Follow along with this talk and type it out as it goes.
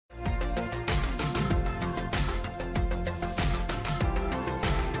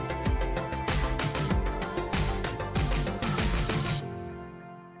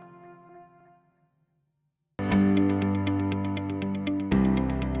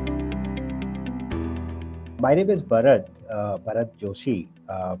My name is Bharat Joshi.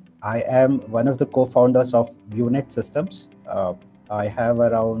 I am one of the co-founders of Unit Systems. I have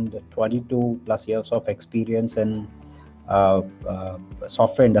around 22 plus years of experience in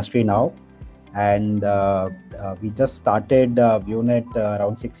software industry now, and we just started Unit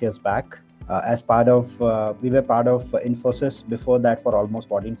around 6 years back. As part of We were part of Infosys before that for almost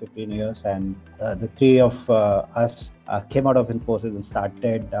 14 15 years, and the three of us came out of Infosys and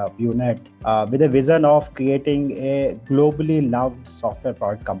started Unit with a vision of creating a globally loved software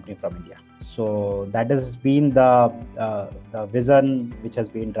product company from India. So that has been the vision which has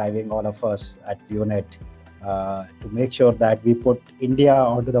been driving all of us at Unit to make sure that we put India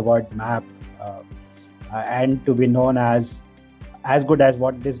onto the world map, and to be known as good as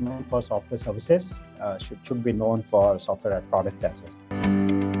what it is known for software services, should be known for software products as well.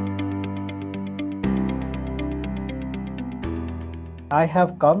 I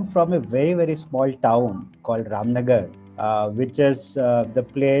have come from a very small town called Ramnagar, which is the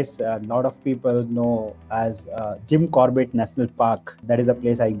place a lot of people know as Jim Corbett National Park. That is the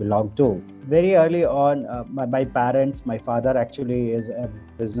place I belong to. Very early on, my parents, my father actually is a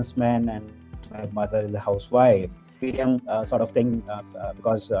businessman and my mother is a housewife. Medium sort of thing,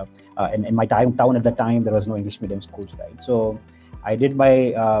 because in my town at the time there was no English medium schools, right? So I did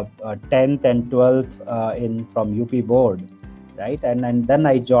my 10th and 12th from UP board, right? And then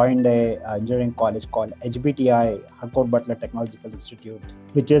I joined a engineering college called HBTI, Harcourt Butler Technological Institute,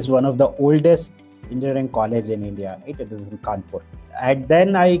 which is one of the oldest engineering college in India, right? It is in Kanpur. And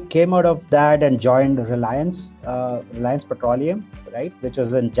then I came out of that and joined Reliance Petroleum, right, which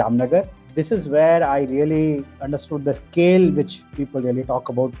was in Jamnagar. This is where I really understood the scale which people really talk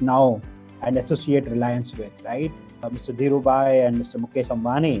about now and associate Reliance with, right? Mr. Dhirubhai and Mr. Mukesh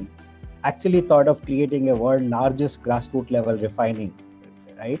Ambani actually thought of creating a world largest grassroots level refining,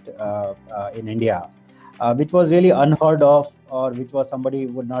 right, in India, which was really unheard of, or which was somebody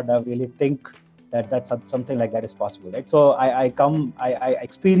would not have really think that something like that is possible, right? So I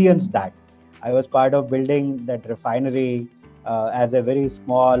experienced that. I was part of building that refinery as a very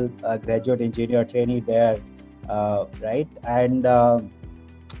small graduate engineer trainee there, right? And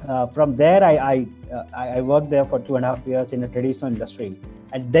from there, I worked there for 2.5 years in a traditional industry,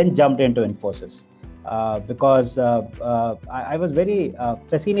 and then jumped into Infosys because I was very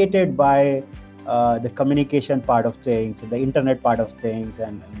fascinated by the communication part of things, the internet part of things,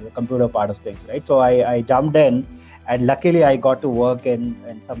 and the computer part of things, right? So I jumped in, and luckily I got to work in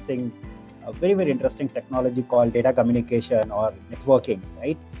something a very interesting technology called data communication or networking,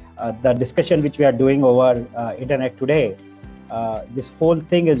 right? The discussion which we are doing over internet today, this whole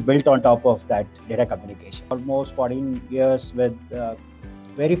thing is built on top of that data communication. Almost 14 years with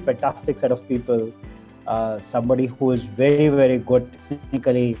very fantastic set of people, somebody who is very good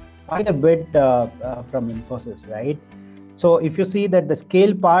technically, quite a bit from Infosys, right? So if you see that the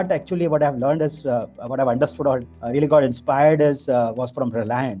scale part, actually what I've learned is, what I've understood or really got inspired was from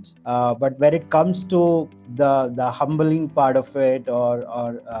Reliance. But when it comes to the humbling part of it, or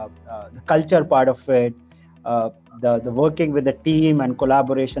the culture part of it, the working with the team and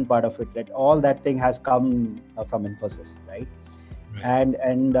collaboration part of it, that all that thing has come from Infosys, right? And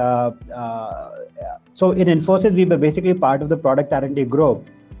so in Infosys, we were basically part of the product R&D group.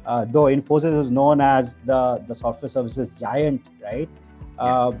 Though Infosys is known as the software services giant, right?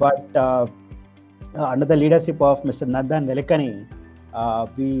 But under the leadership of Mr. Nandan Nilekani,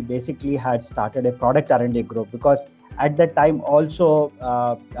 we basically had started a product R&D group, because at that time also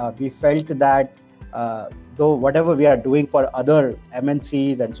we felt that though whatever we are doing for other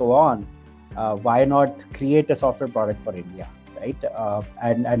MNCs and so on, why not create a software product for India, right?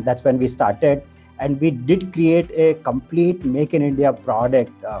 And that's when we started. And we did create a complete Make in India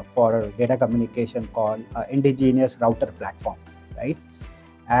product for data communication called Indigenous Router Platform, right?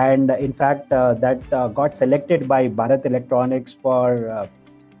 And in fact, that got selected by Bharat Electronics for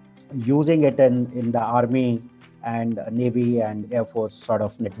using it in the Army and Navy and Air Force sort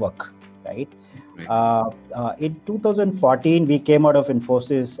of network, right? In 2014, we came out of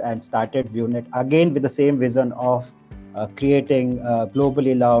Infosys and started Unit again with the same vision of creating a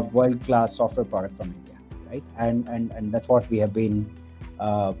globally loved world-class software product from India, right? And that's what we have been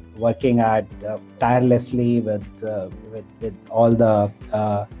working at tirelessly with all the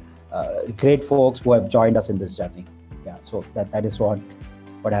great folks who have joined us in this journey. Yeah, so that is what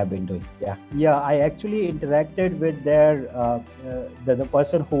I've been doing. Yeah. I actually interacted with the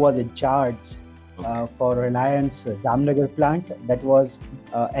person who was in charge for Reliance Jamnagar plant. That was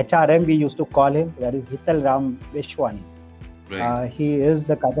HRM, we used to call him. That is Hital Ram Vishwani. Right. He is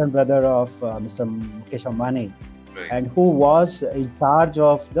the cousin brother of Mr. Mukesh Ambani. and who was in charge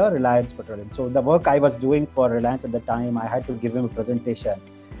of the Reliance Petroleum. So the work I was doing for Reliance at the time, I had to give him a presentation.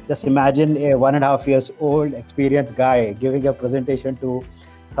 Just imagine a 1.5 years old experienced guy giving a presentation to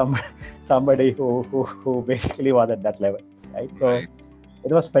some somebody who basically was at that level, right? So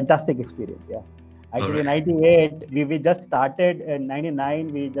it was fantastic experience. Yeah, actually, in '98 we just started. In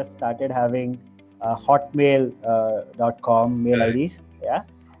 '99 we just started having Hotmail.com mail IDs. Yeah.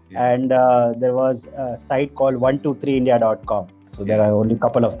 And there was a site called 123india.com. So there are only a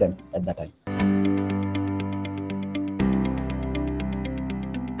couple of them at that time.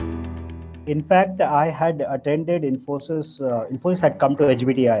 In fact, I had attended Infosys. Infosys had come to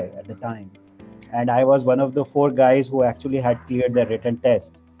HBTI at the time. And I was one of the 4 guys who actually had cleared their written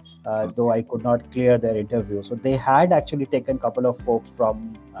test, though I could not clear their interview. So they had actually taken a couple of folks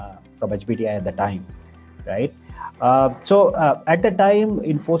from HBTI at the time, right? So at the time,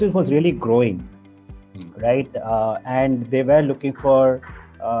 Infosys was really growing, right? And they were looking for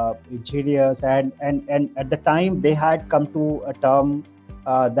engineers, and at the time they had come to a term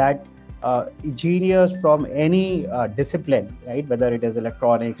that engineers from any discipline, right, whether it is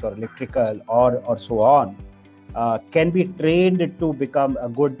electronics or electrical or so on, can be trained to become a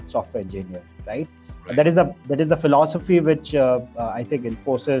good software engineer, right? That is a philosophy which I think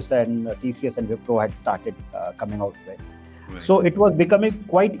Infosys and TCS and Wipro had started coming out with. So it was becoming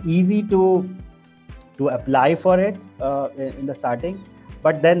quite easy to apply for it in the starting.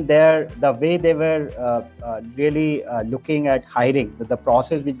 But then the way they were really looking at hiring, the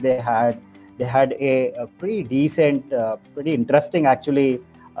process which they had a pretty decent, pretty interesting actually,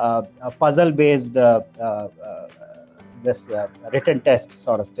 puzzle-based this written test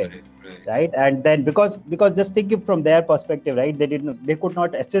sort of thing, right? And then because just thinking from their perspective, right, they could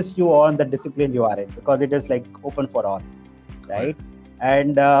not assess you on the discipline you are in, because it is like open for all, right?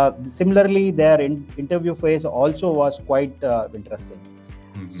 And similarly, their interview phase also was quite interesting.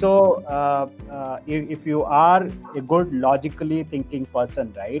 So if you are a good logically thinking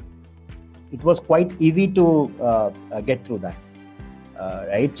person, right, it was quite easy to get through that,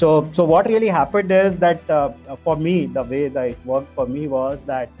 right? So what really happened is that for me, the way that it worked for me was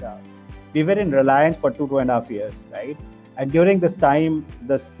that we were in Reliance for 2.5 years, right? And during this time,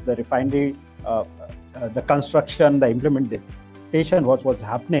 the refinery, the construction, the implementation was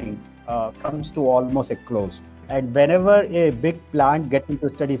happening, comes to almost a close. And whenever a big plant gets into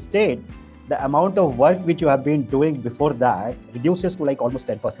steady state, the amount of work which you have been doing before that reduces to like almost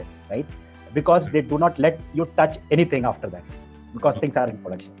 10%, right? Because they do not let you touch anything after that, because things are in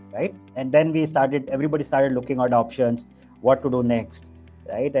production, right? And then everybody started looking at options, what to do next,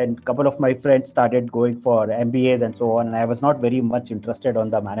 right? And a couple of my friends started going for MBAs and so on. And I was not very much interested on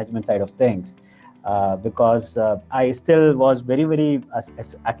the management side of things. Because I still was very, very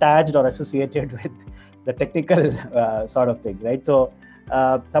attached or associated with the technical sort of things, right? So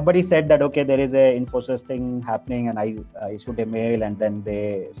somebody said that, okay, there is a Infosys thing happening, and I issued a mail, and then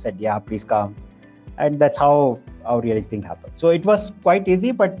they said, yeah, please come. And that's how really thing happened. So it was quite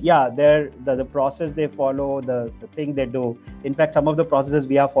easy, but yeah, the process they follow, the thing they do. In fact, some of the processes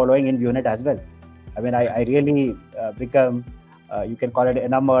we are following in unit as well. I mean, I really become, you can call it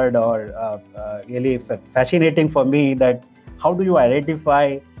enamored, or really fascinating for me, that how do you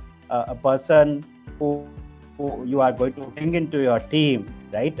identify a person who you are going to bring into your team,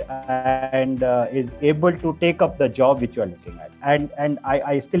 right, and is able to take up the job which you are looking at. And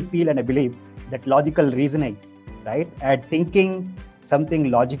I still feel and I believe that logical reasoning, right, and thinking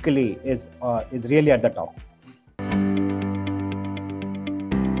something logically is really at the top.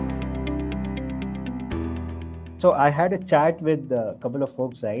 So I had a chat with a couple of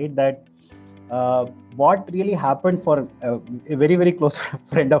folks, right, that what really happened for a very, very close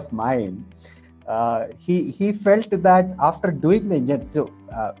friend of mine. He felt that after doing the engineering, so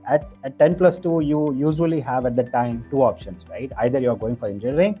at 10+2, you usually have at the time 2 options, right? Either you are going for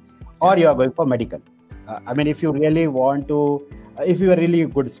engineering or you are going for medical. I mean, if you really want to, if you are really a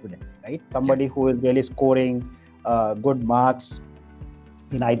good student, right? Somebody who is really scoring good marks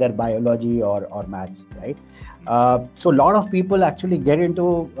in either biology or maths, right? So a lot of people actually get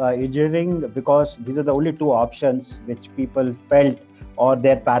into engineering because these are the only 2 options which people felt, or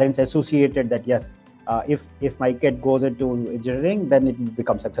their parents associated, that yes, if my kid goes into engineering, then it will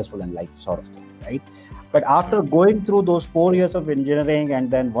become successful in life, sort of thing, right? But after going through those 4 years of engineering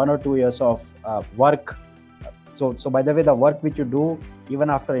and then 1 or 2 years of work, so by the way, the work which you do even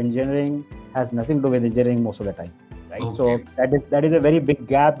after engineering has nothing to do with engineering most of the time, right? Okay. So that is a very big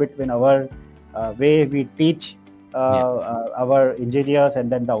gap between our way we teach our engineers and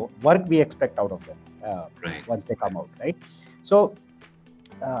then the work we expect out of them once they come out, right? So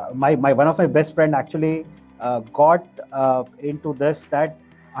my one of my best friend actually got into this that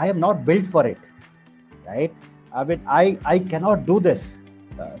I am not built for it, right? I mean, I cannot do this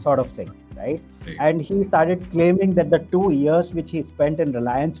sort of thing, right? And he started claiming that the 2 years which he spent in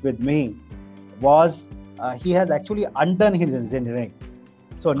Reliance with me was he has actually undone his engineering.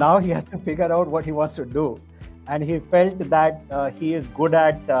 So now he has to figure out what he wants to do, and he felt that he is good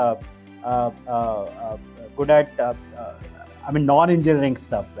at non-engineering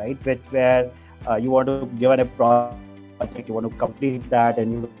stuff, right? Where you want to given a project, you want to complete that,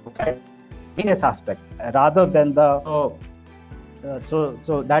 and you look at business aspect rather than the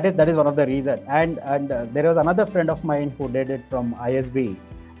so that is one of the reason. And there was another friend of mine who did it from ISB,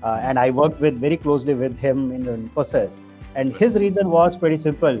 and I worked very closely with him in Infosys, and his reason was pretty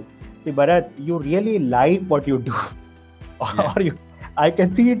simple. See, Bharat, you really like what you do, or I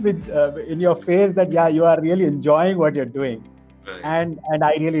can see it with in your face that you are really enjoying what you're doing, and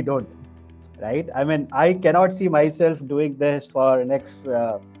I really don't. Right? I mean, I cannot see myself doing this for next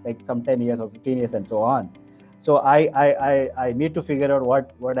like some 10 years or 15 years and so on. So I need to figure out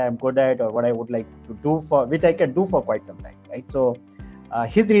what I am good at, or what I would like to do, for which I can do for quite some time, right? So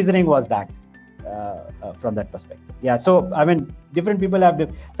his reasoning was that from that perspective. Yeah. So I mean, different people have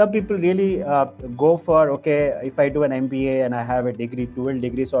some people really go for, okay, if I do an MBA and I have a degree, dual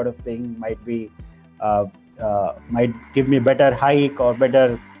degree sort of thing, might give me better hike or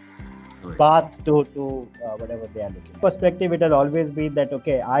better path to whatever they are looking. Perspective, it has always been that,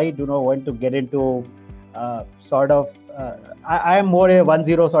 okay, I do not want to get into sort of I am more a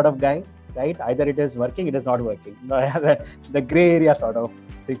 1-0 sort of guy, right? Either it is working, it is not working. The gray area sort of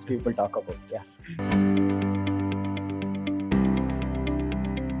things people talk about. Yeah.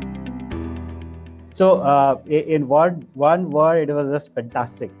 So in one word, it was just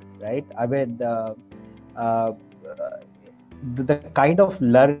fantastic, right? I mean, the kind of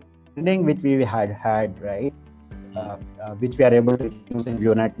learning which we had, right, which we are able to use in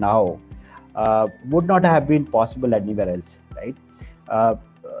VisioNet now, would not have been possible anywhere else, right?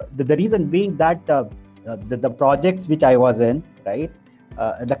 The reason being that the projects which I was in, right,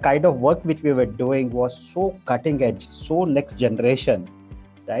 the kind of work which we were doing was so cutting edge, so next generation,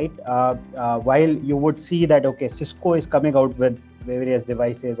 right? While you would see that, okay, Cisco is coming out with various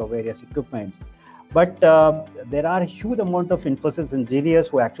devices or various equipments, but there are a huge amount of Infosys engineers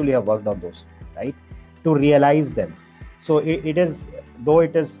who actually have worked on those, right, to realize them. So it is, though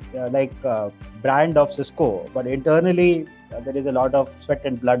it is like brand of Cisco, but internally there is a lot of sweat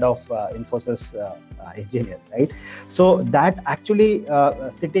and blood of Infosys engineers, right? So that actually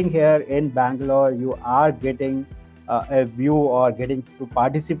sitting here in Bangalore, you are getting a view or getting to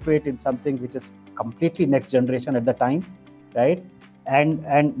participate in something which is completely next generation at the time, right?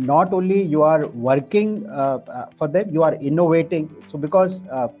 And not only you are working for them, you are innovating. So because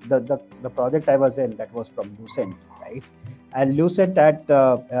the project I was in, that was from Lucent, right? And Lucent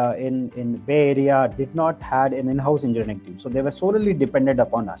in Bay Area did not had an in-house engineering team, so they were solely dependent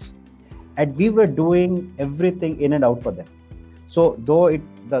upon us, and we were doing everything in and out for them. So though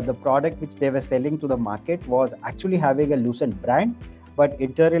the product which they were selling to the market was actually having a Lucent brand, but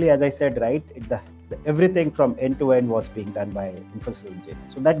internally, as I said, right, everything from end to end was being done by Infosys engineers.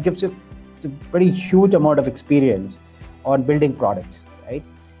 So that gives you a pretty huge amount of experience on building products, right?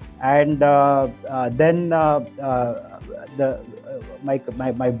 And then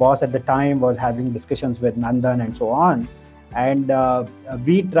my boss at the time was having discussions with Nandan and so on, and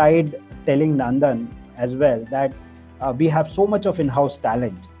we tried telling Nandan as well that we have so much of in-house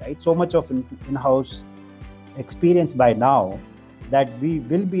talent, right? So much of in-house experience by now that we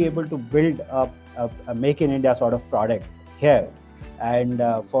will be able to build a Make in India sort of product here, and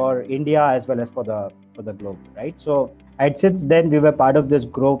for India as well as for the globe, right? So, and since then we were part of this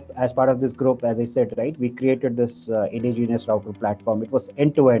group. As part of this group, as I said, right, we created this indigenous router platform. It was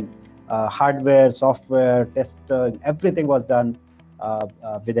end-to-end, hardware, software, testing, everything was done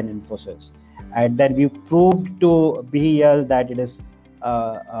within Infosys. And then we proved to BEL that it is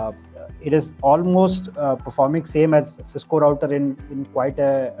almost performing same as Cisco router in quite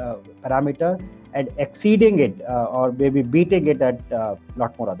a parameter, and exceeding it or maybe beating it at a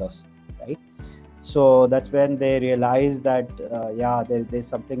lot more others, right? So that's when they realized that there's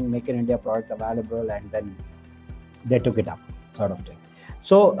something Make in India product available, and then they took it up, sort of thing.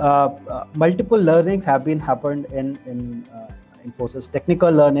 So multiple learnings have been happened in Infosys.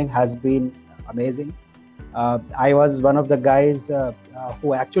 Technical learning has been amazing. I was one of the guys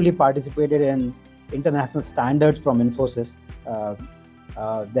who actually participated in international standards from Infosys.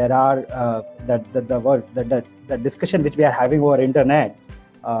 There are the discussion which we are having over internet.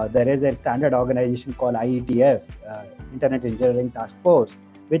 There is a standard organization called IETF, Internet Engineering Task Force,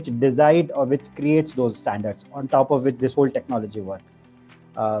 which decide or which creates those standards on top of which this whole technology works.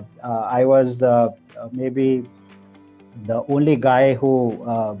 I was maybe the only guy who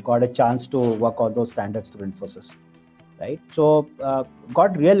got a chance to work on those standards through Infosys, right? So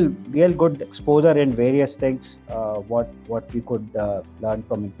got real good exposure in various things. What we could learn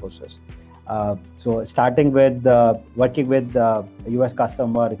from Infosys. So starting with working with the US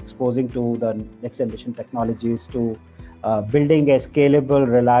customer, exposing to the next generation technologies, to building a scalable,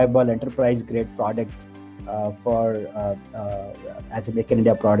 reliable, enterprise-grade product for as a Make in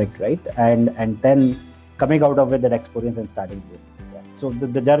India product, right? And then coming out of it that experience and starting to. Yeah. So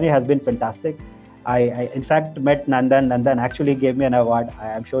the journey has been fantastic. I in fact met Nandan. Nandan actually gave me an award. I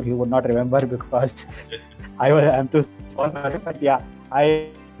am sure he would not remember because I'm too small for it. But yeah, I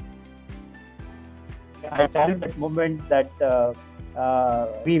cherished that moment that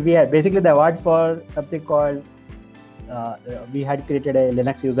we had basically the award for something called we had created a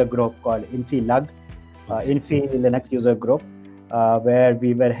Linux user group called InfiLug, Infi Linux user group, where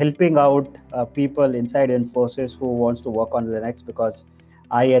we were helping out people inside Infosys who wants to work on Linux, because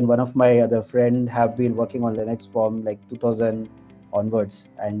I and one of my other friend have been working on Linux from like 2000 onwards,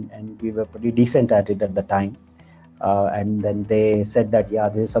 and we were pretty decent at it at the time. And then they said that, yeah,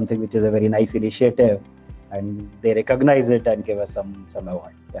 this is something which is a very nice initiative, and they recognize it and give us some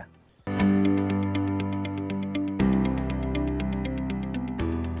award. Yeah.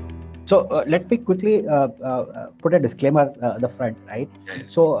 So let me quickly put a disclaimer at the front, right?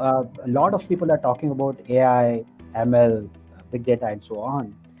 So a lot of people are talking about AI, ML, big data, and so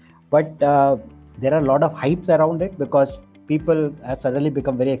on, but there are a lot of hypes around it, because people have suddenly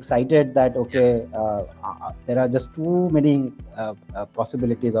become very excited that there are just too many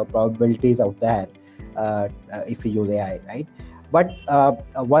possibilities or probabilities out there if we use AI, right? But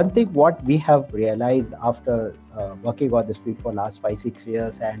one thing what we have realized after working on this field for last 5-6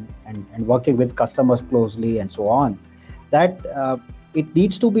 years and working with customers closely and so on, that it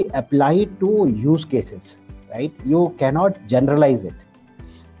needs to be applied to use cases, right? You cannot generalize it.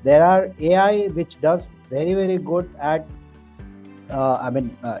 There are AI which does very good at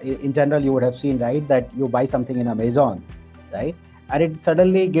in general, you would have seen, right, that you buy something in Amazon, right, and it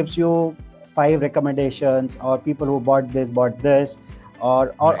suddenly gives you 5 recommendations, or people who bought this,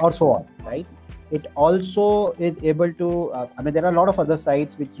 or so on, right? It also is able to there are a lot of other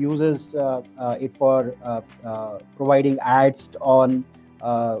sites which uses it for providing ads on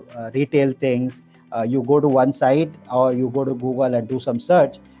retail things. You go to one site, or you go to Google and do some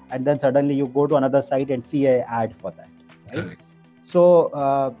search, and then suddenly you go to another site and see an ad for that, right? Correct. So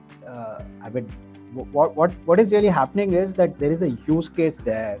what is really happening is that there is a use case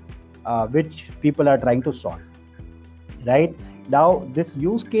there which people are trying to solve, right? Now this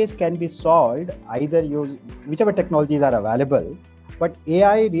use case can be solved either use whichever technologies are available, but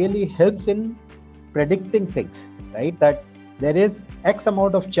AI really helps in predicting things, right? That there is X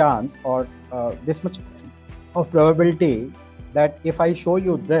amount of chance, or this much of probability, that if I show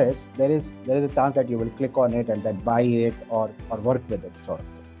you this, there is a chance that you will click on it and then buy it or work with it, sort of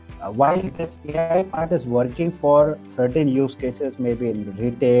thing. While this AI part is working for certain use cases, maybe in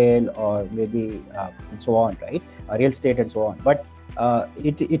retail or maybe and so on, right? Real estate and so on. But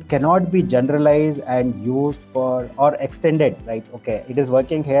it cannot be generalized and used for or extended, right? Okay, it is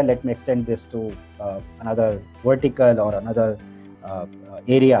working here, let me extend this to another vertical or another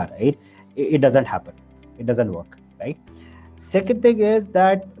area, right? It doesn't happen. It doesn't work, right? Second thing is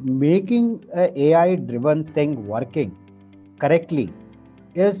that making an AI-driven thing working correctly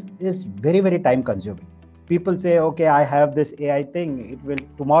is very time consuming. People say, okay, I have this AI thing,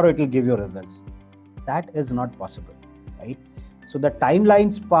 tomorrow it will give you results. That is not possible, right? So the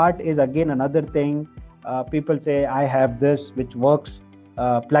timelines part is again another thing. People say, I have this which works,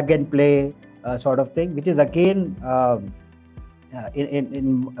 plug and play sort of thing, which is again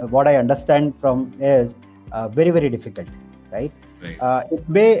in what I understand from is very difficult, right? It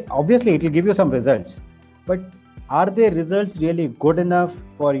may, obviously it will give you some results, but are their results really good enough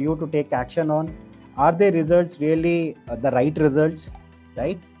for you to take action on? Are their results really the right results,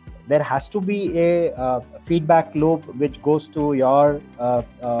 right? There has to be a feedback loop which goes to your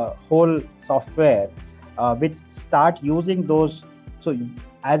whole software, which start using those. So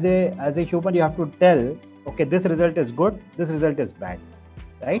as a human, you have to tell, okay, this result is good, this result is bad,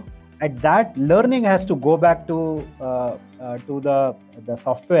 right? And that learning has to go back to the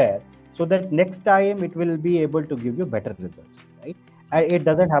software, so that next time it will be able to give you better results, right? And it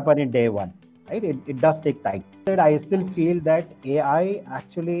doesn't happen in day one, right? It does take time. I still feel that AI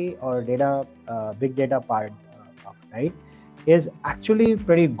actually, or big data part, right, is actually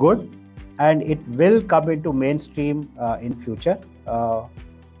pretty good, and it will come into mainstream in future.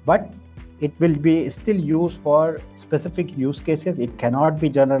 but it will be still used for specific use cases. It cannot be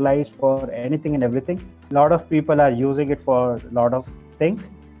generalized for anything and everything. A lot of people are using it for a lot of things,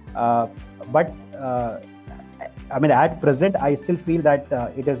 but I mean, at present, I still feel that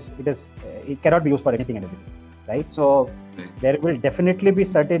it cannot be used for anything and everything, right? So there will definitely be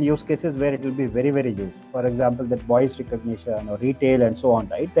certain use cases where it will be very, very used. For example, that voice recognition or retail and so on,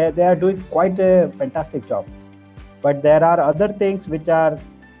 right? They are doing quite a fantastic job. But there are other things which are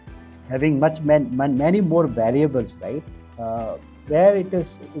having many more variables, right? Where it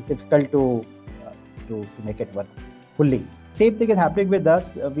is difficult to make it work fully. Same thing is happening with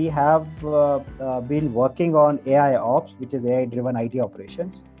us. We have been working on AI Ops, which is AI-driven IT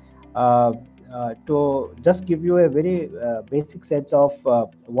operations. To just give you a very basic sense of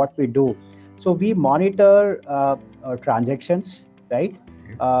what we do. So we monitor transactions, right?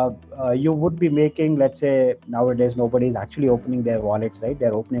 You would be making, let's say nowadays nobody is actually opening their wallets, right?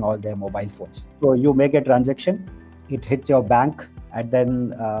 They're opening all their mobile phones. So you make a transaction, it hits your bank, and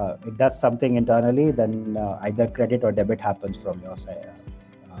then it does something internally, then either credit or debit happens from your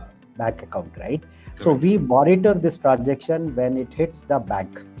bank account, right? Correct. So we monitor this transaction when it hits the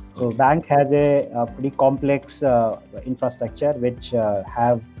bank. So okay. Bank has a pretty complex infrastructure which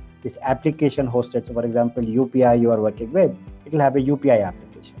have this application hosted. So for example, UPI you are working with, it will have a UPI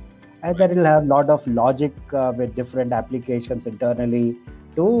application, and then it will have a lot of logic with different applications internally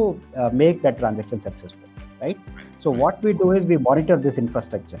to make that transaction successful, right? So what we do is we monitor this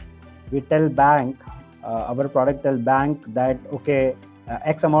infrastructure. We tell bank, our product tell bank that, okay,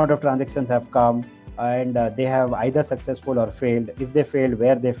 X amount of transactions have come and they have either successful or failed. If they failed,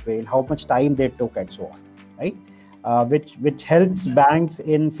 where they failed, how much time they took, and so on, right? Which helps banks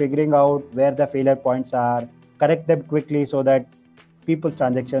in figuring out where the failure points are, correct them quickly so that people's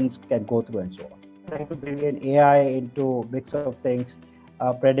transactions can go through and so on. Trying to bring in AI into mix of things,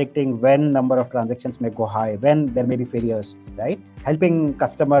 predicting when number of transactions may go high, when there may be failures, right? Helping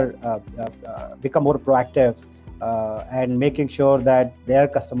customer become more proactive and making sure that their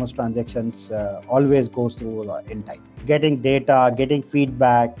customers' transactions always goes through in time. Getting data, getting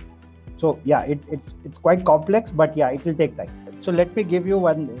feedback. So yeah, it's quite complex, but yeah, it will take time. So let me give you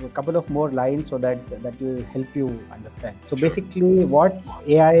a couple of more lines so that will help you understand. So basically, what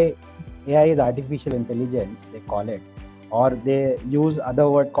AI is artificial intelligence, they call it, or they use other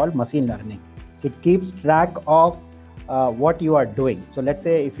word called machine learning. It keeps track of what you are doing. So let's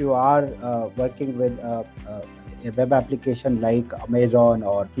say if you are working with a web application like Amazon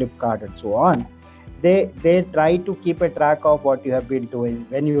or Flipkart and so on, they try to keep a track of what you have been doing,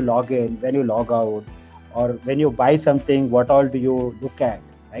 when you log in, when you log out, or when you buy something, what all do you look at,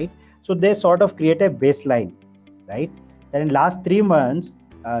 right? So they sort of create a baseline, right? Then in last 3 months,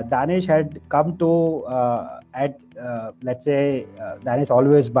 Danish had come to let's say Danish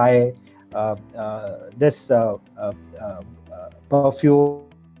always buy this perfume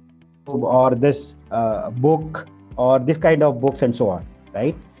or this book or this kind of books and so on,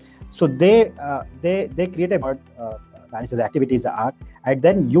 right? So they create a Danish's activities are, and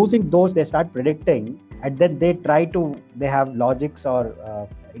then using those they start predicting, and then they have logics or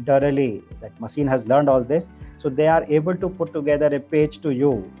internally that machine has learned all this, so they are able to put together a page to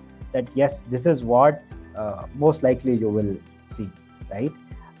you that yes, this is what most likely you will see, right?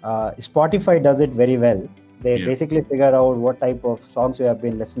 Spotify does it very well. They basically figure out what type of songs you have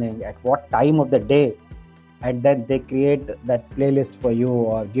been listening at what time of the day, and then they create that playlist for you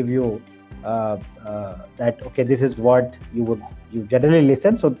or give you that, okay, this is what you generally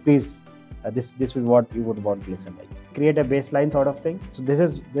listen, so please this is what you would want to listen, like create a baseline sort of thing. So this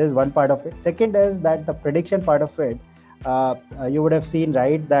is one part of it. Second is that the prediction part of it, you would have seen,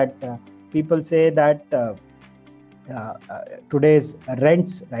 right, that people say that today's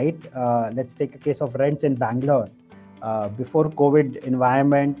rents, right, let's take a case of rents in Bangalore. Before COVID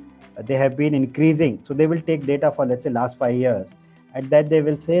environment, they have been increasing. So they will take data for, let's say, last 5 years, and then they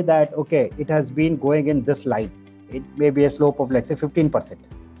will say that, okay, it has been going in this line. It may be a slope of, let's say, 15%,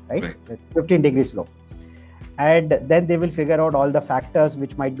 right? 15 degree slope. And then they will figure out all the factors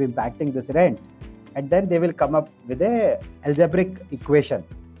which might be impacting this rent. And then they will come up with a algebraic equation,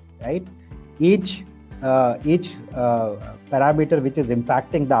 right? Each parameter which is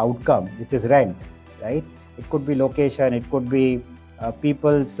impacting the outcome, which is rent, right? It could be location, it could be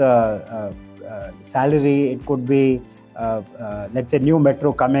people's salary, it could be let's say new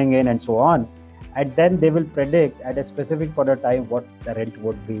metro coming in and so on, and then they will predict at a specific point of time what the rent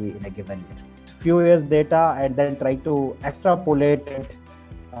would be in a given year. Few years data, and then try to extrapolate it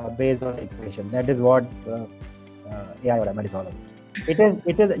based on equation. That is what AI or ML is all about.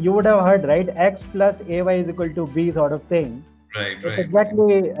 It is you would have heard, right, x plus ay is equal to b sort of thing. Right, It's right.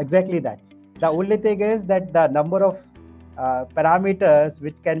 exactly that. The only thing is that the number of parameters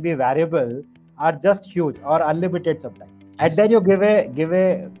which can be variable are just huge or unlimited sometimes. And Yes, then you give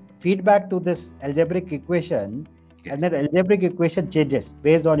a feedback to this algebraic equation, and yes. that algebraic equation changes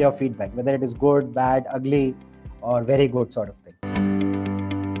based on your feedback, whether it is good, bad, ugly, or very good sort of thing.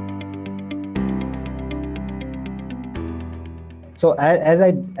 So as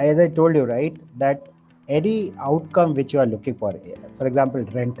I told you, right, that any outcome which you are looking for example,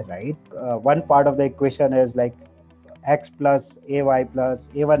 rent, right? One part of the equation is like x plus ay plus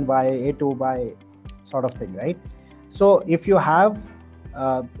a1y a2y sort of thing, right? So if you have,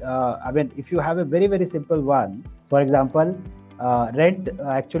 if you have a very very simple one, for example, rent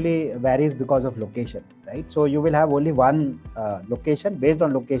actually varies because of location, right? So you will have only one location. Based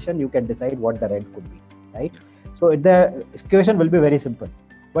on location, you can decide what the rent could be, right? So the equation will be very simple.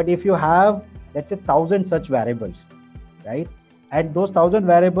 But if you have, let's say, 1,000 such variables, right? And those 1,000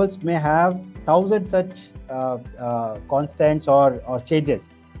 variables may have 1,000 such constants or changes.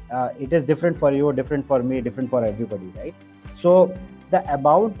 It is different for you, different for me, different for everybody, right? So the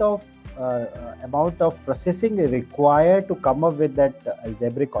amount of processing required to come up with that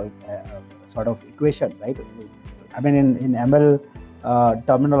algebraic sort of equation, right? I mean, in ML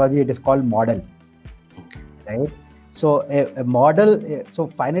terminology, it is called model, Okay. right? So a model. So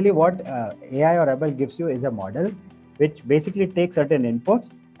finally, what AI or ML gives you is a model, which basically takes certain inputs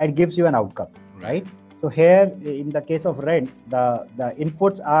and gives you an outcome, right? So here, in the case of rent, the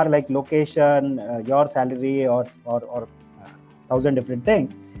inputs are like location, your salary, or 1,000 different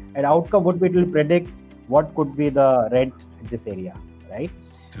things, and outcome would be to predict what could be the rent in this area, right?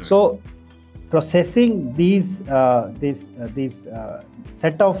 Correct. So processing these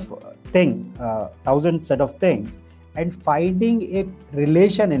set of thing, 1,000 set of things, and finding a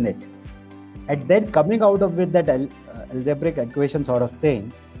relation in it, and then coming out of with that algebraic equation sort of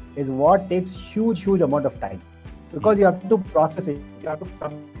thing, is what takes huge amount of time, because you have to process it, you have to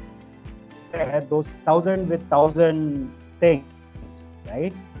compare those 1,000 with 1,000 things,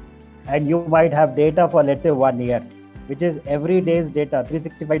 right? And you might have data for, let's say, 1 year, which is every day's data,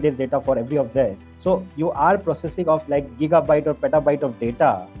 365 days data for every of this. So you are processing of like gigabyte or petabyte of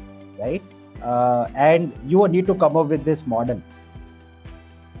data, right? And you need to come up with this model,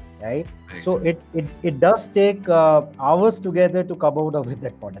 right? So it does take hours together to come out with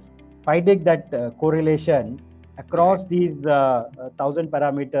that model, finding that correlation across these 1,000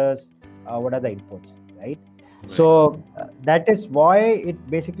 parameters. What are the inputs, right? So that is why it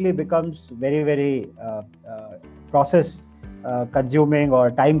basically becomes very very process consuming or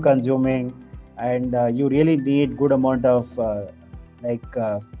time consuming, and you really need good amount of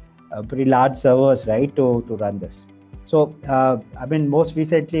pretty large servers, right, to run this. So most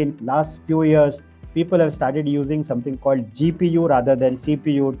recently in last few years, people have started using something called GPU rather than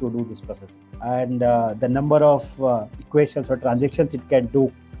CPU to do this process, and the number of equations or transactions it can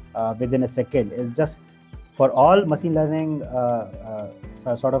do within a second is just, for all machine learning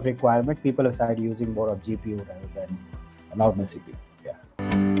sort of requirements, people have started using more of GPU rather than a normal CPU. Yeah.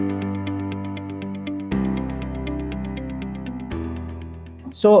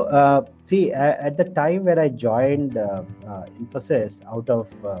 So see, at the time when I joined Infosys,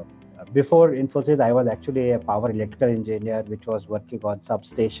 before Infosys, I was actually a power electrical engineer, which was working on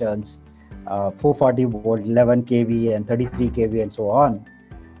substations, 440 volt, 11 kV, and 33 kV, and so on,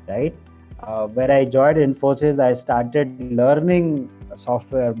 right? When I joined Infosys, I started learning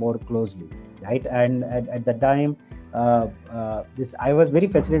software more closely, right? And at the time, I was very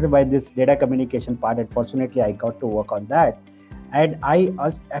fascinated by this data communication part, and fortunately, I got to work on that. And I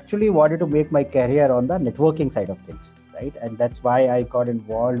actually wanted to make my career on the networking side of things, right? And that's why I got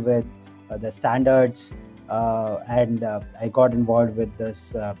involved with the standards, and I got involved with the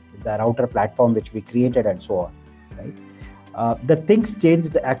router platform which we created, and so on, right? The things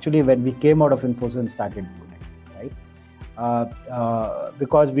changed actually when we came out of Infosys and started doing it, right?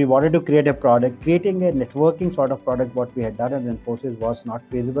 Because we wanted to create a product. Creating a networking sort of product, what we had done in Infosys, was not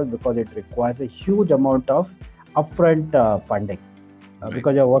feasible because it requires a huge amount of upfront funding,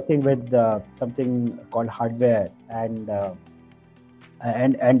 because you're working with something called hardware, and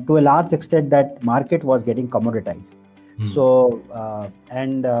to a large extent that market was getting commoditized. So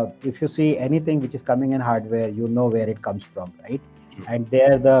if you see anything which is coming in hardware, you know where it comes from, right? And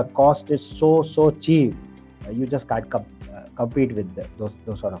there the cost is so cheap, you just can't compete with those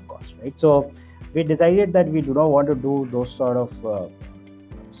sort of costs, right? So we decided that we do not want to do those sort of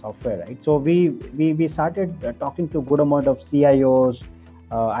software, right? So we started talking to good amount of CIOs,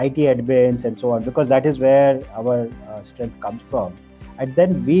 IT admins, and so on, because that is where our strength comes from. And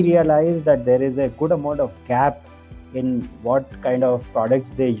then we realized that there is a good amount of gap in what kind of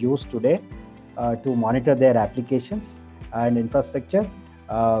products they use today to monitor their applications and infrastructure,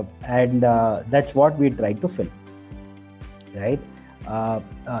 and that's what we try to fill, right?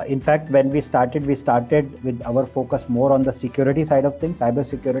 In fact, when we started with our focus more on the security side of things, cyber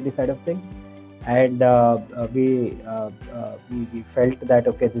security side of things, and we felt that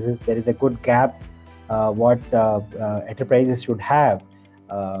okay, there is a good gap what enterprises should have,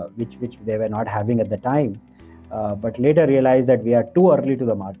 which they were not having at the time, but later realized that we are too early to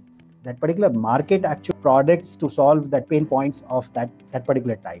the market. That particular market actual products to solve that pain points of that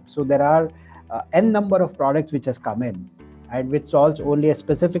particular type. So there are n number of products which has come in, and which solves only a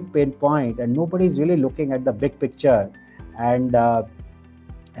specific pain point, and nobody is really looking at the big picture, and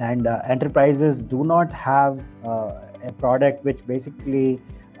enterprises do not have a product which basically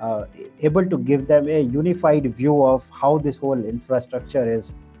able to give them a unified view of how this whole infrastructure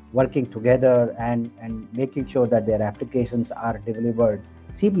is working together, and making sure that their applications are delivered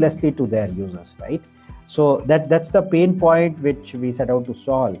seamlessly to their users, right? So that's the pain point which we set out to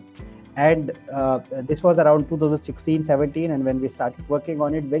solve. And this was around 2016-17, and when we started working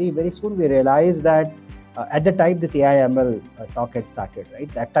on it, very soon we realized that at the time this AI ML talk had started, right?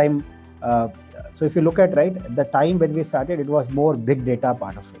 That time, so if you look at, right, the time when we started, it was more big data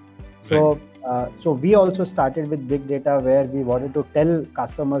part of it. So so we also started with big data, where we wanted to tell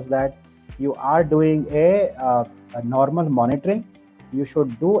customers that you are doing a normal monitoring, you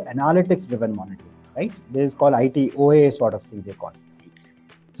should do analytics driven monitoring, right? This is called ITOA sort of thing they call it.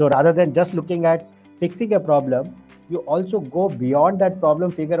 So rather than just looking at fixing a problem, you also go beyond that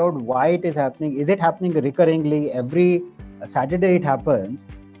problem, figure out why it is happening. Is it happening recurringly? Every Saturday it happens.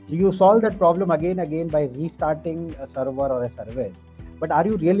 Do you solve that problem again by restarting a server or a service? But are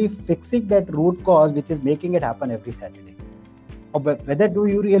you really fixing that root cause which is making it happen every Saturday? Or whether do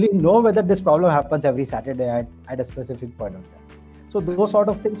you really know whether this problem happens every Saturday at a specific point of time? So those sort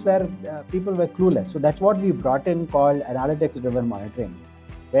of things where people were clueless. So that's what we brought in, called analytics driven monitoring,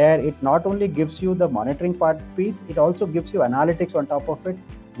 where it not only gives you the monitoring part piece, it also gives you analytics on top of it,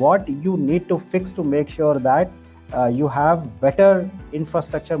 what you need to fix to make sure that you have better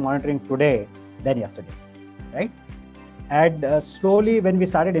infrastructure monitoring today than yesterday, right? And slowly when we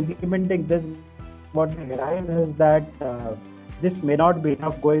started implementing this, what we realized is that this may not be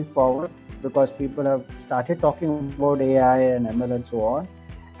enough going forward, because people have started talking about AI and ML and so on,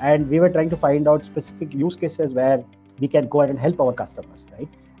 and we were trying to find out specific use cases where we can go ahead and help our customers, right?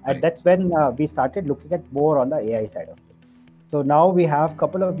 And that's when we started looking at more on the AI side of it. So now we have a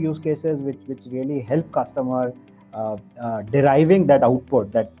couple of use cases which really help customer deriving that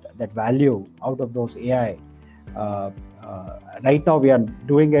output, that value out of those AI. Right now we are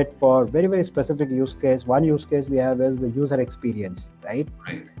doing it for very specific use case. One use case we have is the user experience, right?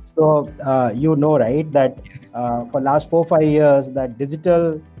 So right, that for last 4-5 years, that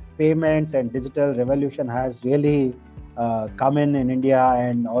digital payments and digital revolution has really come in India,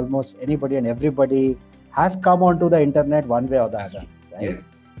 and almost anybody and everybody has come onto the internet one way or the other, right?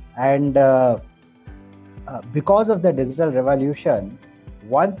 And because of the digital revolution,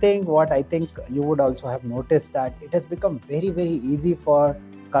 one thing what I think you would also have noticed, that it has become very easy for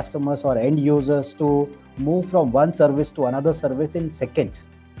customers or end users to move from one service to another service in seconds.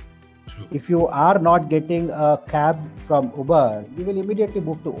 True. If you are not getting a cab from Uber, you will immediately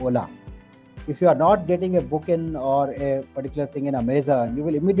move to Ola. If you are not getting a booking or a particular thing in Amazon, you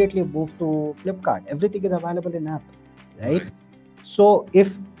will immediately move to Flipkart. Everything is available in app, right? So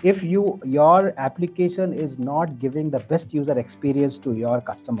if your application is not giving the best user experience to your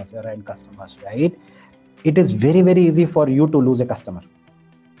customers, your end customers, right, it is very easy for you to lose a customer.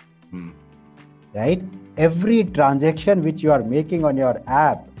 Right? Every transaction which you are making on your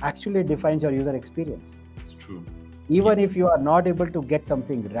app actually defines your user experience. It's true. Even if you are not able to get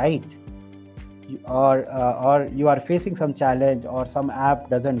something right, or you are facing some challenge, or some app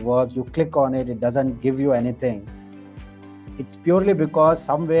doesn't work, you click on it, it doesn't give you anything, it's purely because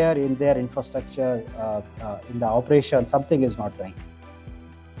somewhere in their infrastructure, in the operation, something is not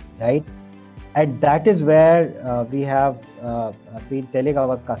right? And that is where we have been telling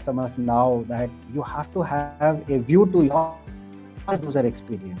our customers now that you have to have a view to your user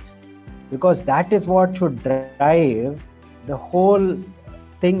experience, because that is what should drive the whole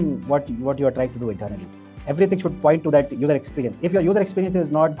thing, what you are trying to do internally. Everything should point to that user experience. If your user experience is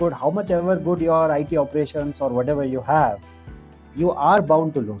not good, how much ever good your IT operations or whatever you have, you are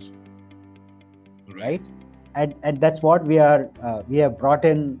bound to lose, right? And that's what we have brought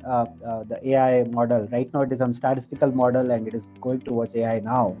in the AI model. Right now it is on statistical model, and it is going towards AI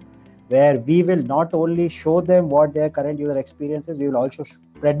now, where we will not only show them what their current user experience is, we will also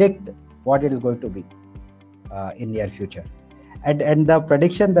predict what it is going to be. in near future. And the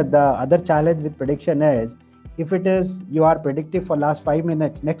prediction, that the other challenge with prediction is, if it is you are predictive for last 5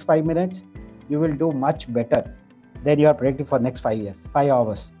 minutes, next 5 minutes, you will do much better than you are predicting for next 5 years, 5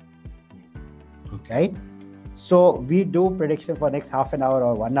 hours. Okay. Right? So we do prediction for next half an hour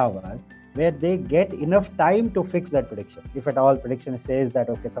or 1 hour, where they get enough time to fix that prediction. If at all prediction says that,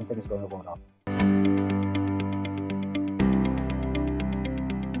 okay, something is going to go wrong.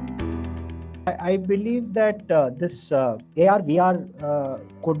 I believe that this AR VR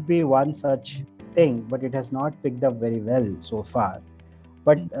could be one such thing, but it has not picked up very well so far.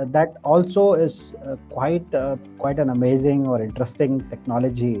 But that also is quite an amazing or interesting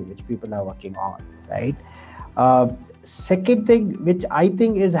technology which people are working on, right? Second thing which I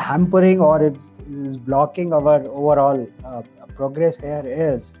think is hampering or is blocking our overall progress here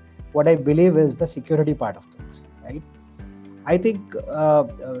is what I believe is the security part of things, right? I think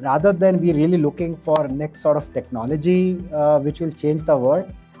rather than we really looking for next sort of technology which will change the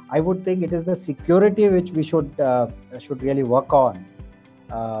world, I would think it is the security which we should really work on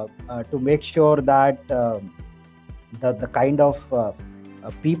to make sure that the kind of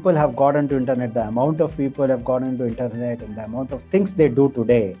people have got into internet, the amount of people have gone into internet, and the amount of things they do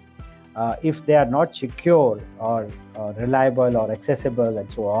today, if they are not secure or reliable or accessible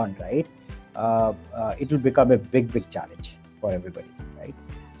and so on, right, it will become a big challenge for everybody, right?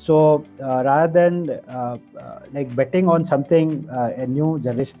 So rather than like betting on something, a new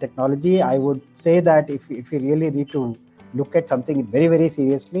generation technology, I would say that if you really need to look at something very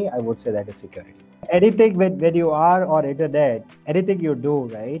seriously, I would say that is security. Anything when you are on internet, anything you do,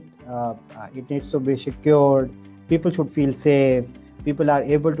 right, it needs to be secured. People should feel safe. People are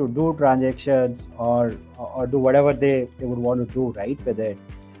able to do transactions or do whatever they would want to do, right, with it.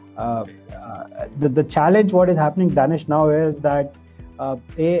 The challenge what is happening, Danish, now is that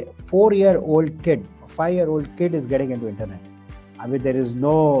a 4-year-old kid, a 5-year-old kid is getting into internet. I mean, there is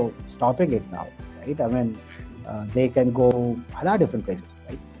no stopping it now, right? I mean, they can go a lot of different places,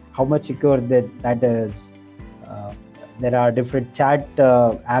 right? How much secure that is. There are different chat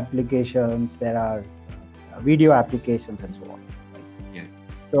applications, there are video applications and so on. Right? Yes.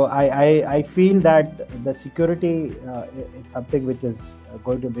 So I feel that the security is something which is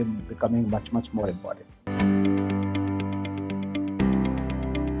going to be becoming much more important.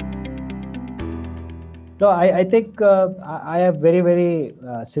 No, I think I am very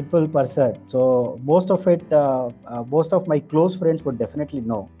simple person. So most of my close friends would definitely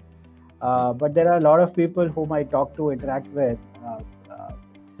know. But there are a lot of people whom I talk to, interact with.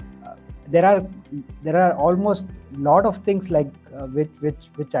 There are almost a lot of things like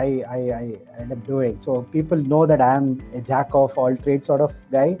which I end up doing. So people know that I am a jack of all trades sort of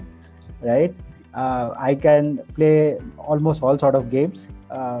guy, right? I can play almost all sort of games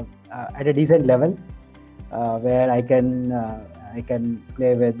at a decent level, where I can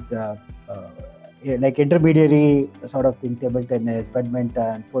play with like intermediary sort of thing, table tennis,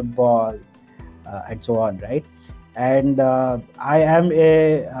 badminton, football, and so on, right? And I am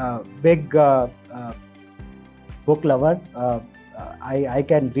a big book lover. I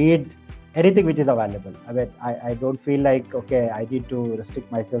can read anything which is available. I mean, I don't feel like, okay, I need to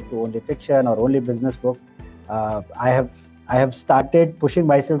restrict myself to only fiction or only business book. I have started pushing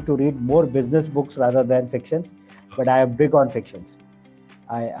myself to read more business books rather than fictions, but I am big on fictions.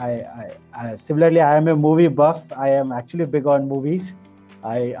 Similarly, I am a movie buff. I am actually big on movies.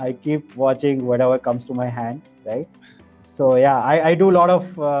 I keep watching whatever comes to my hand, right? So yeah, I do a lot of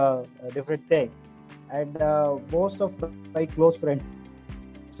different things, and most of my close friends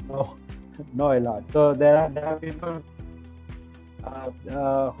know a lot. So there are people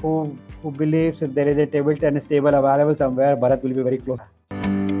who believes if there is a table tennis table available somewhere, Bharat will be very close.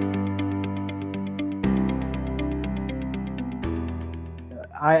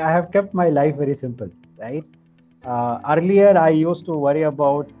 I have kept my life very simple, right? Earlier, I used to worry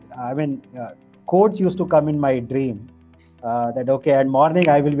about, codes used to come in my dream, that, okay, at morning,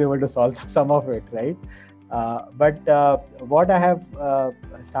 I will be able to solve some of it, right? But what I have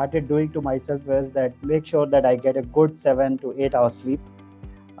started doing to myself is that make sure that I get a good 7 to 8 hours sleep.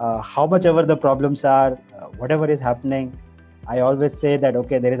 How much ever the problems are, whatever is happening, I always say that,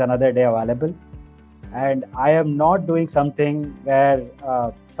 okay, there is another day available. And I am not doing something where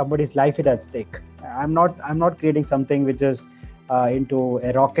somebody's life is at stake. I'm not creating something which is into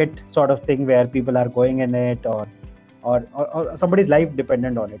a rocket sort of thing where people are going in it or somebody's life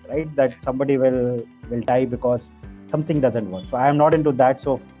dependent on it, right? That somebody will die because something doesn't work. So I am not into that.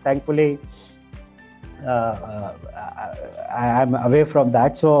 So thankfully, I am away from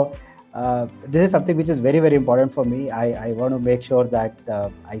that. So This is something which is very, very important for me. I want to make sure that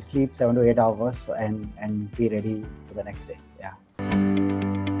I sleep 7 to 8 hours and be ready for the next day. Yeah.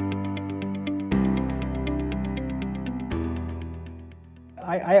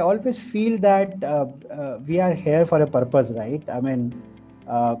 I always feel that we are here for a purpose, right? I mean,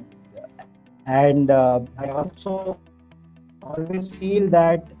 uh, and I also always feel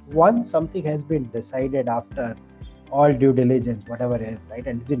that once something has been decided after all due diligence, whatever it is, right,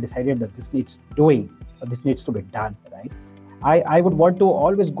 and it's been decided that this needs doing or this needs to be done, right? I would want to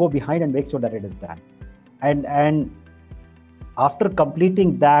always go behind and make sure that it is done. And after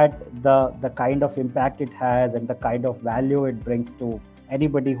completing that, the kind of impact it has and the kind of value it brings to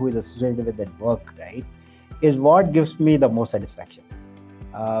anybody who is associated with that work, right, is what gives me the most satisfaction.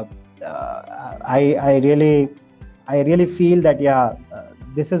 uh, I really feel that, yeah,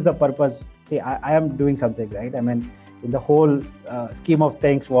 this is the purpose. See, I am doing something, right? I mean, in the whole scheme of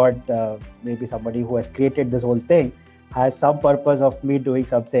things, what maybe somebody who has created this whole thing has some purpose of me doing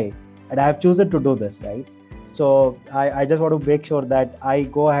something, and I have chosen to do this, right? So I just want to make sure that I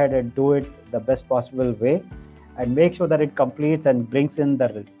go ahead and do it the best possible way, and make sure that it completes and brings in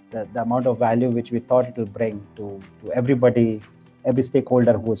the amount of value which we thought it will bring to everybody, every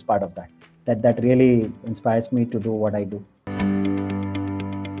stakeholder who is part of that. That really inspires me to do what I do.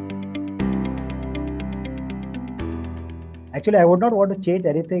 Actually, I would not want to change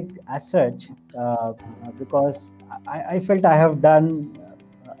anything as such, because I felt I have done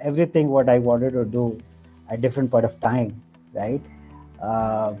everything what I wanted to do at different point of time, right?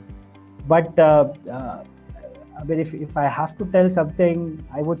 Uh, but I mean, if I have to tell something,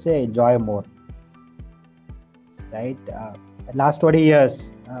 I would say enjoy more, right? Last 20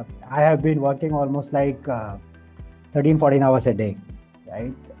 years, I have been working almost like 13, 14 hours a day,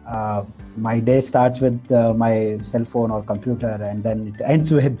 right? My day starts with my cell phone or computer, and then it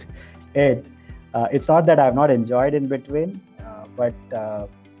ends with it. It's not that I've not enjoyed in between, but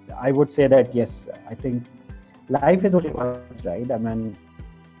I would say that yes, I think life is only once, right? I mean,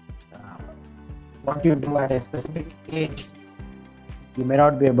 uh, what you do at a specific age, you may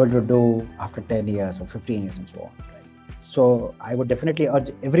not be able to do after 10 years or 15 years and so on, right? So I would definitely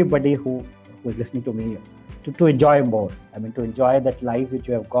urge everybody who is listening to me to enjoy more. I mean, to enjoy that life which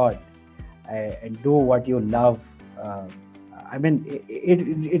you have got, and do what you love. Uh, I mean,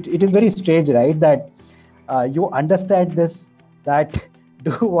 it is very strange, right? That you understand this, that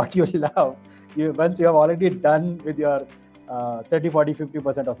do what you love. Once you have already done with your 30, 40,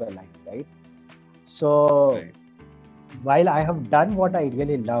 50% of your life, right? So Right. while I have done what I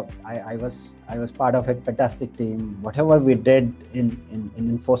really love, I was part of a fantastic team. Whatever we did in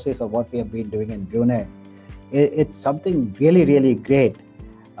Infosys or what we have been doing in Pune, it's something really, really great.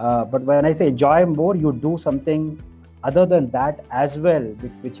 But when I say enjoy more, you do something other than that as well,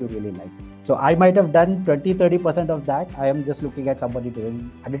 which you really like. So I might have done 20, 30% of that. I am just looking at somebody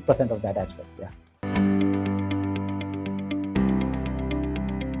doing 100% of that as well. Yeah.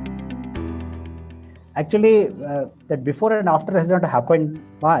 Actually, that before and after has not happened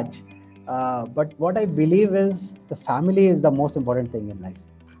much. But what I believe is the family is the most important thing in life.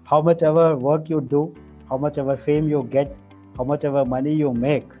 How much ever work you do, how much ever fame you get, how much ever money you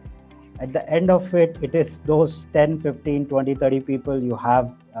make, at the end of it, it is those 10, 15, 20, 30 people you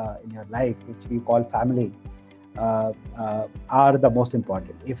have in your life, which we call family, are the most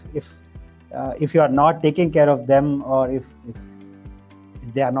important. If you are not taking care of them, or if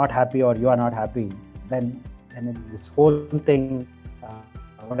they are not happy or you are not happy, then this whole thing,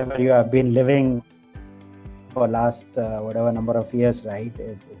 whatever you have been living for last whatever number of years, right,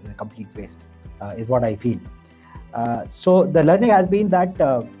 is a complete waste, is what I feel. So the learning has been that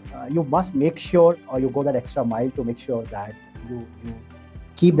you must make sure, or you go that extra mile to make sure that you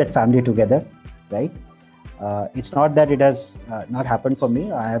keep that family together, right? It's not that it has not happened for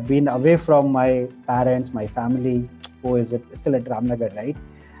me. I have been away from my parents, my family, who is still at Ramnagar, right?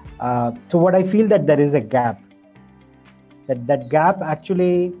 So what I feel that there is a gap. That gap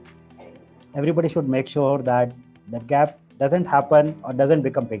actually, everybody should make sure that that gap doesn't happen or doesn't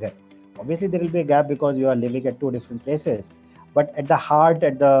become bigger. Obviously, there will be a gap because you are living at two different places, but at the heart,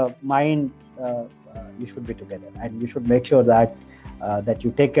 at the mind, you should be together, and you should make sure that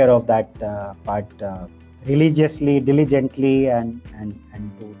you take care of that part religiously, diligently, and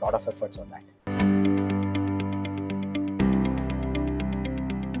do a lot of efforts on that.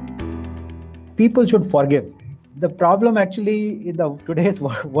 People should forgive. The problem actually in the today's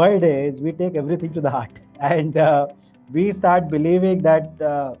world is we take everything to the heart, and we start believing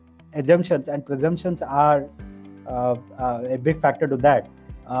that assumptions and presumptions are a big factor to that.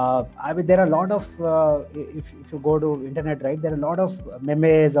 I mean, there are a lot of if you go to internet, right? There are a lot of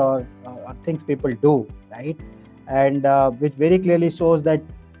memes or things people do, right? And which very clearly shows that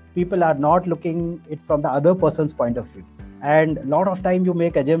people are not looking it from the other person's point of view. And a lot of time you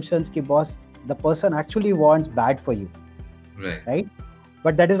make assumptions ki boss, the person actually wants bad for you, Right. right?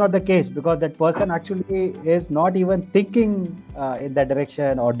 But that is not the case, because that person actually is not even thinking in that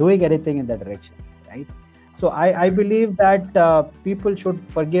direction or doing anything in that direction, right? So I believe that people should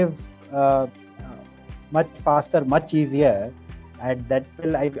forgive much faster, much easier, and that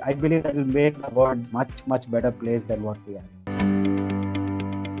will I believe that will make the world much better place than what we are.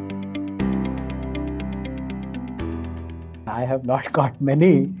 I have not got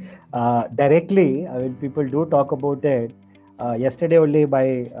many directly. I mean, people do talk about it. Yesterday only,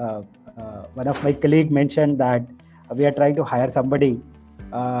 one of my colleague mentioned that we are trying to hire somebody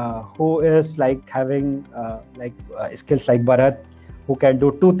who is like having skills like Bharat, who can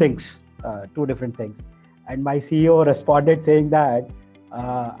do two things, two different things. And my CEO responded saying that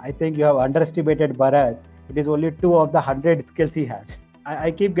I think you have underestimated Bharat. It is only 2 of the 100 skills he has.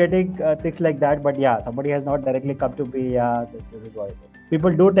 I keep getting things like that, but yeah, somebody has not directly come to me. Yeah, this is what it is.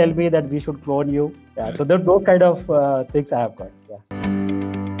 People do tell me that we should clone you. Yeah, so those kind of things I have got. Yeah.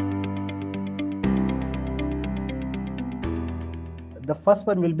 The first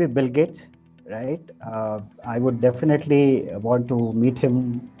one will be Bill Gates, right? I would definitely want to meet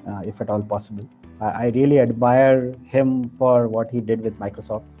him if at all possible. I really admire him for what he did with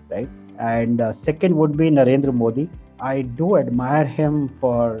Microsoft, right? And second would be Narendra Modi. I do admire him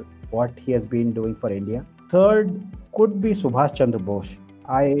for what he has been doing for India. Third could be Subhash Chandra Bose.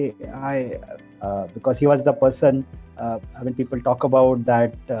 Because he was the person. I mean, people talk about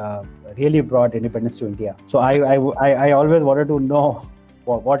that really brought independence to India. So I always wanted to know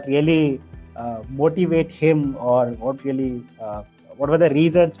what really motivate him, or what were the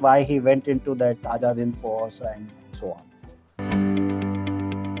reasons why he went into that Azad Hind Force and so on.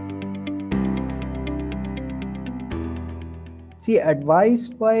 See,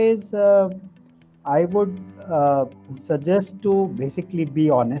 advice-wise, I would suggest to basically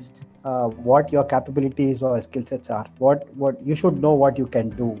be honest. What your capabilities or skill sets are. What you should know what you can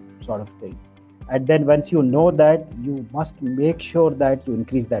do, sort of thing. And then once you know that, you must make sure that you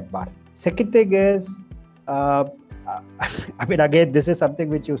increase that bar. Second thing is, uh, I mean, again, this is something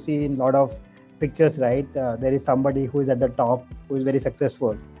which you see in a lot of pictures, right? There is somebody who is at the top, who is very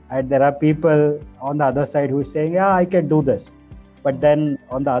successful, and there are people on the other side who is saying, "Yeah, I can do this." But then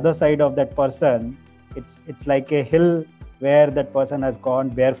on the other side of that person, it's like a hill where that person has gone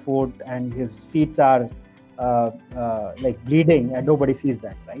barefoot and his feet are like bleeding, and nobody sees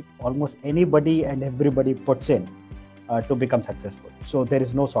that, right? Almost anybody and everybody puts in to become successful. So there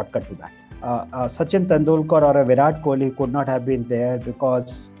is no shortcut to that. Sachin Tendulkar or a Virat Kohli could not have been there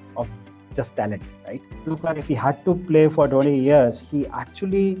because of just talent, right? Tendulkar, if he had to play for 20 years, he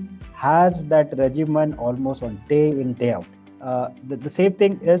actually has that regimen almost on day in, day out. The same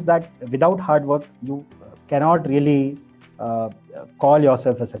thing is that without hard work, you cannot really call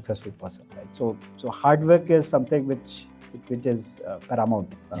yourself a successful person, right? So hard work is something which is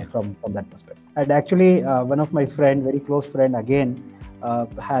paramount from that perspective. And actually, one of my friend, very close friend, again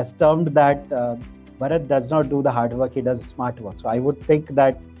has termed that Bharat does not do the hard work; he does smart work. So I would think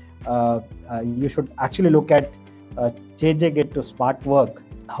that you should actually look at changing it to smart work.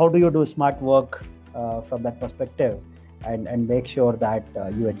 How do you do smart work from that perspective, and make sure that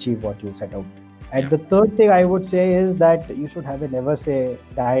you achieve what you set out. And the third thing I would say is that you should have a never say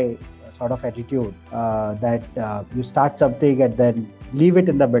die sort of attitude, that you start something and then leave it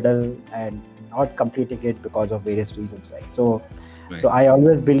in the middle and not completing it because of various reasons, right? So I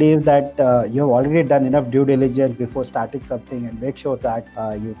always believe that you have already done enough due diligence before starting something, and make sure that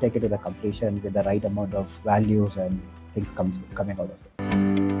you take it to the completion with the right amount of values and things coming out of it.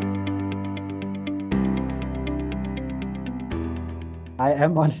 I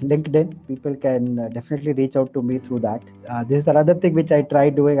am on LinkedIn. People can definitely reach out to me through that. This is another thing which I try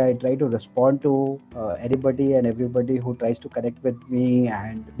doing. I try to respond to anybody and everybody who tries to connect with me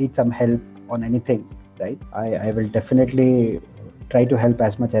and need some help on anything, right? I will definitely try to help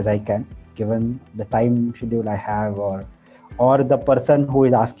as much as I can, given the time schedule I have, or the person who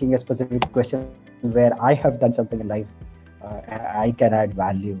is asking a specific question where I have done something in life, I can add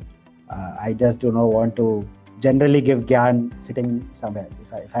value. I just do not want to generally give gyan sitting somewhere.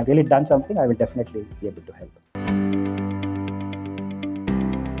 If I've really done something, I will definitely be able to help.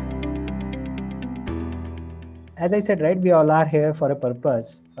 As I said, right, we all are here for a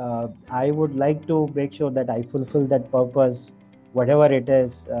purpose. I would like to make sure that I fulfill that purpose, whatever it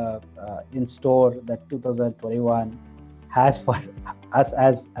is in store that 2021 has for us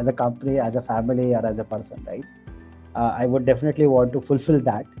as a company, as a family, or as a person, right? I would definitely want to fulfill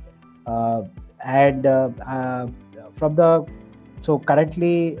that. Uh, and from the so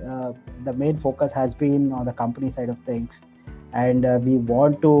currently the main focus has been on the company side of things, and we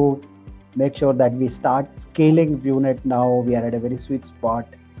want to make sure that we start scaling ViewNet now. We are at a very sweet spot,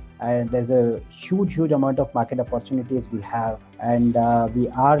 and there's a huge amount of market opportunities we have, and we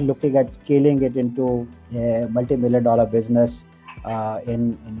are looking at scaling it into a multi-million dollar business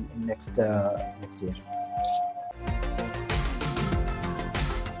in next year.